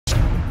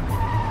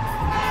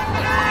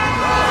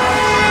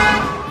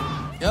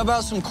How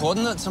about some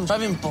coordinates? I'm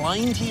driving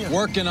blind here.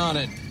 Working on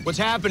it. What's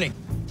happening?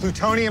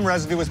 Plutonium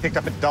residue was picked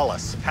up at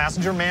Dulles.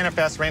 Passenger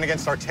manifest ran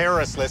against our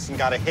terrorist list and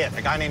got a hit.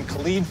 A guy named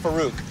Khalid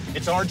Farouk.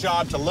 It's our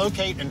job to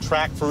locate and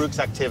track Farouk's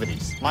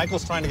activities.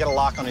 Michael's trying to get a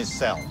lock on his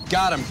cell.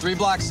 Got him. 3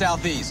 blocks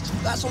southeast.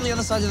 That's on the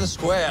other side of the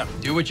square.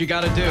 Do what you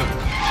gotta do.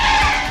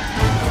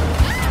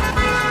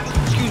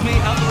 Excuse me,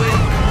 out the way.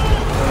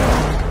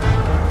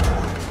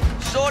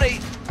 Sorry.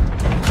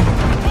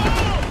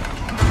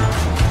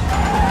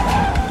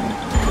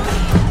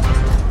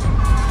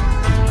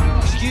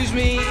 Excuse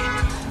me.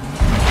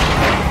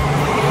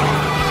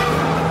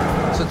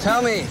 So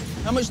tell me,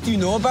 how much do you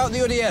know about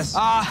the ODS?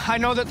 I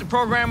know that the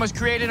program was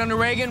created under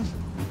Reagan,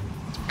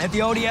 that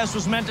the ODS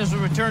was meant as a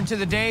return to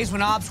the days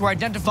when ops were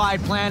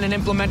identified, planned, and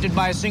implemented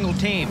by a single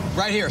team.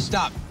 Right here,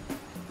 stop.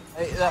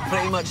 Hey, that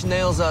pretty much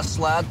nails us,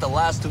 lad. The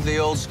last of the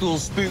old school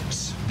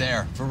spooks.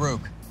 There,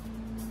 Farouk.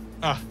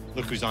 Ah,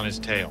 look who's on his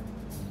tail.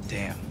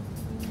 Damn.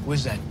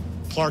 Who's that?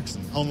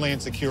 Clarkson,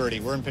 Homeland Security.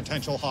 We're in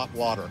potential hot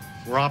water.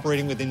 We're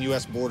operating within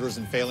U.S. borders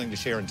and failing to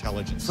share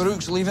intelligence.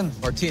 Farouk's leaving.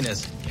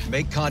 Martinez,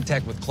 make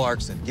contact with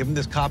Clarkson. Give him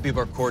this copy of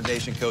our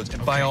coordination codes,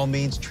 and by all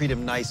means, treat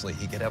him nicely.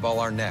 He could have all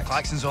our necks.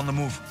 Claxon's on the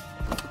move.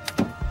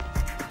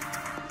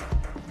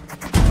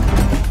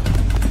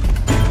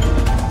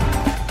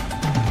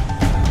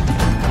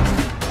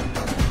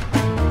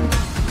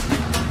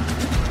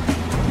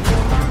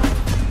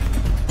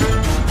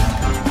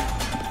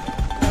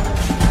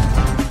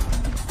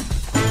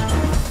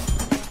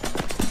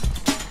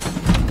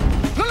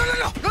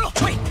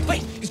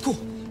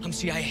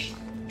 CIA,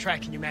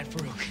 tracking your man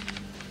Farouk.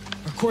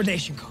 Our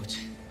coordination codes.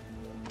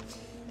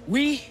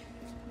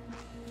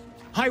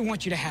 I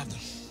want you to have them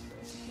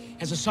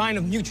as a sign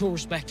of mutual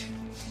respect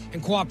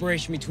and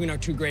cooperation between our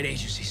two great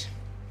agencies.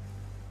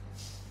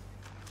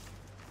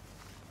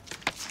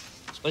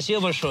 Спасибо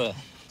большое.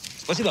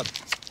 Спасибо.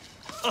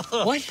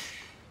 What?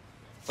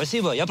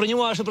 Спасибо. Я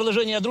принимаю ваше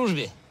предложение о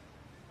дружбе.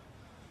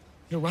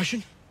 You're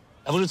Russian?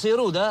 А вы же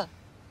ЦРУ, да?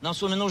 Нам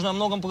с вами нужно о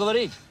многом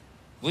поговорить.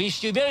 Вы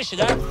ищете убежище,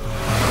 да?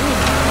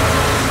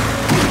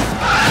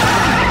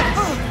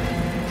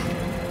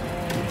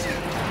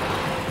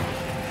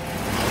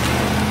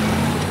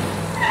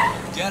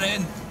 Get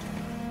in.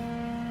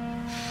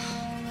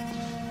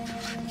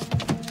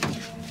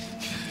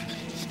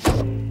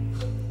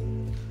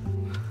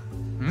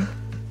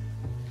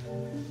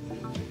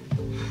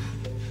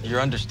 You're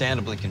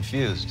understandably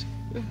confused.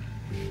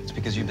 It's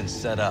because you've been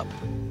set up,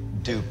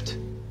 duped.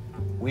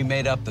 We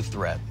made up the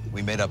threat.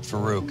 We made up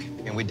Farouk.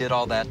 And we did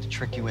all that to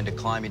trick you into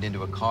climbing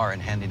into a car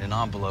and handing an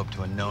envelope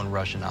to a known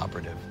Russian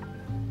operative.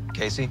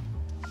 Casey?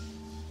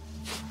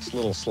 This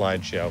little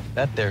slideshow.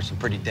 That there's some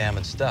pretty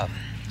damning stuff.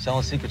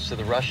 Selling secrets to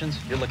the Russians,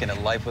 you're looking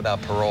at life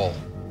without parole.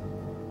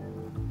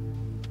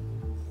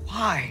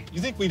 Why? You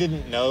think we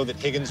didn't know that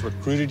Higgins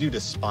recruited you to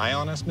spy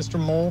on us, Mr.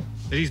 Mole?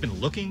 That he's been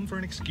looking for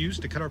an excuse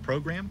to cut our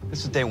program?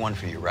 This is day one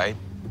for you, right?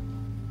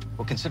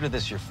 Well, consider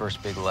this your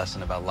first big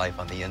lesson about life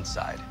on the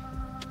inside.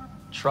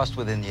 Trust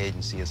within the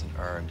agency isn't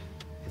earned,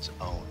 it's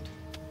owned.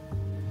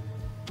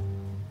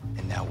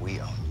 And now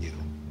we own it.